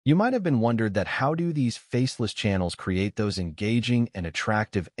You might have been wondered that how do these faceless channels create those engaging and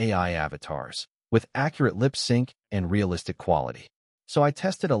attractive AI avatars with accurate lip sync and realistic quality. So I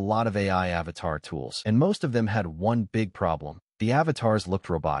tested a lot of AI avatar tools, and most of them had one big problem. The avatars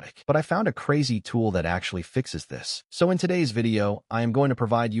looked robotic, but I found a crazy tool that actually fixes this. So in today's video, I am going to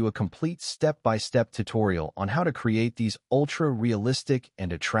provide you a complete step-by-step tutorial on how to create these ultra-realistic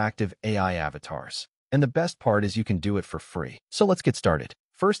and attractive AI avatars. And the best part is you can do it for free. So let's get started.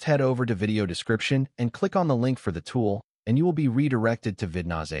 First, head over to video description and click on the link for the tool, and you will be redirected to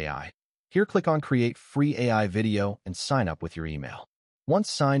Vidnoz AI. Here, click on Create Free AI Video and sign up with your email.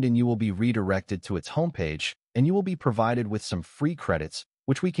 Once signed in, you will be redirected to its homepage, and you will be provided with some free credits,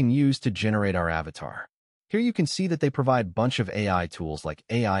 which we can use to generate our avatar. Here you can see that they provide a bunch of AI tools like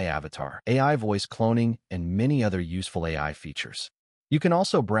AI Avatar, AI Voice Cloning, and many other useful AI features. You can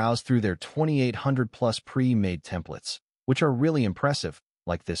also browse through their 2,800 plus pre-made templates, which are really impressive,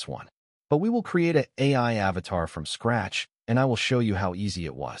 like this one. But we will create an AI avatar from scratch, and I will show you how easy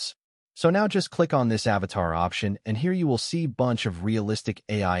it was. So now just click on this avatar option, and here you will see a bunch of realistic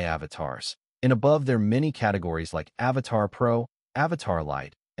AI avatars. And above there are many categories like Avatar Pro, Avatar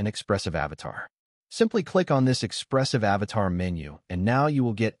Lite, and Expressive Avatar. Simply click on this Expressive Avatar menu, and now you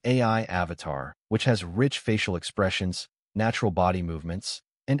will get AI Avatar, which has rich facial expressions, natural body movements,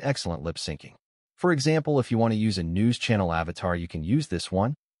 and excellent lip syncing. For example, if you want to use a news channel avatar, you can use this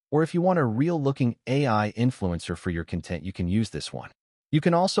one. Or if you want a real-looking AI influencer for your content, you can use this one. You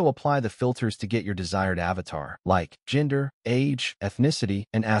can also apply the filters to get your desired avatar, like gender, age, ethnicity,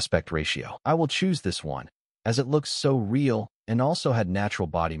 and aspect ratio. I will choose this one, as it looks so real and also had natural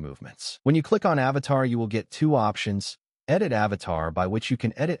body movements. When you click on avatar, you will get two options: edit avatar, by which you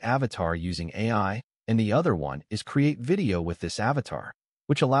can edit avatar using AI, and the other one is create video with this avatar,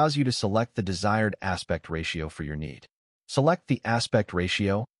 which allows you to select the desired aspect ratio for your need. Select the aspect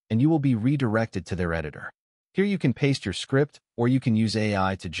ratio, and you will be redirected to their editor. Here you can paste your script, or you can use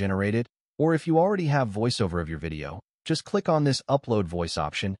AI to generate it, or if you already have voiceover of your video, just click on this Upload Voice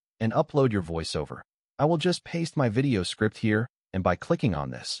option and upload your voiceover. I will just paste my video script here, and by clicking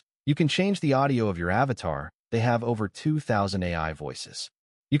on this, you can change the audio of your avatar. They have over 2,000 AI voices.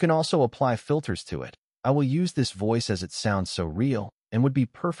 You can also apply filters to it. I will use this voice as it sounds so real and would be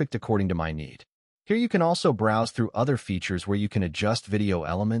perfect according to my need. Here you can also browse through other features where you can adjust video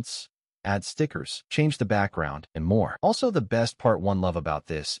elements, add stickers, change the background, and more. Also, the best part one love about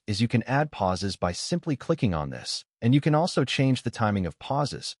this is you can add pauses by simply clicking on this, and you can also change the timing of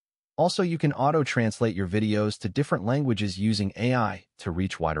pauses. Also, you can auto-translate your videos to different languages using AI to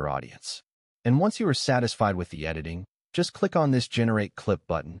reach wider audience. And once you are satisfied with the editing, just click on this Generate Clip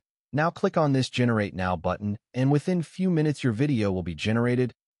button. Now click on this Generate Now button, and within few minutes your video will be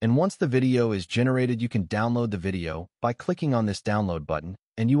generated. And once the video is generated, you can download the video by clicking on this Download button,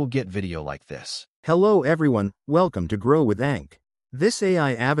 and you will get video like this. Hello everyone, welcome to Grow with Ank. This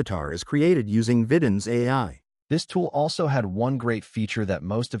AI avatar is created using Vidnoz AI. This tool also had one great feature that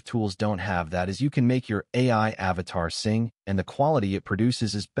most of tools don't have, that is you can make your AI avatar sing, and the quality it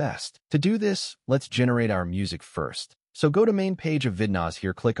produces is best. To do this, let's generate our music first. So go to main page of Vidnoz.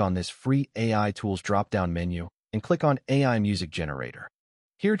 Here, click on this free AI tools drop-down menu and click on AI Music Generator.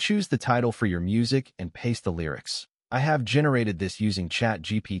 Here, choose the title for your music and paste the lyrics. I have generated this using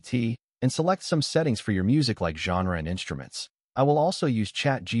ChatGPT, and select some settings for your music like genre and instruments. I will also use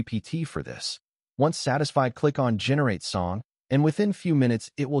ChatGPT for this. Once satisfied, click on Generate Song, and within few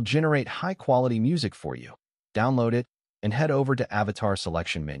minutes it will generate high-quality music for you. Download it, and head over to Avatar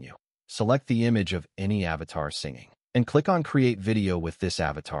Selection menu. Select the image of any avatar singing, and click on Create Video with this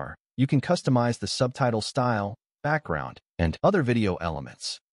avatar. You can customize the subtitle style, background, and other video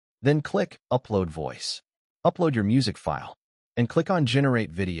elements. Then click Upload Voice. Upload your music file, and click on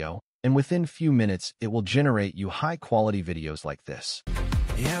Generate Video, and within few minutes it will generate you high-quality videos like this.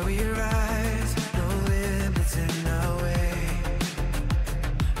 Yeah, we rise, no limits in our way.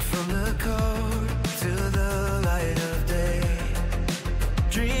 From the cold to the light of day.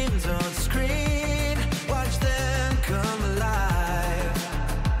 Dreams on screen, watch them come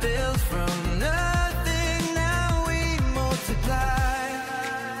alive. Built from nothing, now we multiply.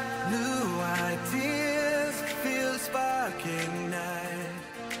 New ideas feel spark ignite.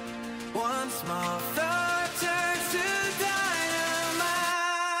 One small thought turns to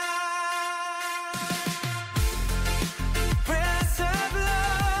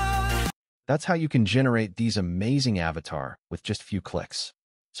That's how you can generate these amazing avatar with just few clicks.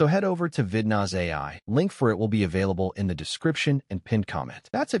 So head over to Vidnoz AI. Link for it will be available in the description and pinned comment.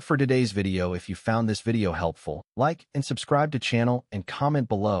 That's it for today's video. If you found this video helpful, like and subscribe to channel and comment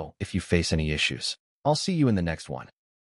below if you face any issues. I'll see you in the next one.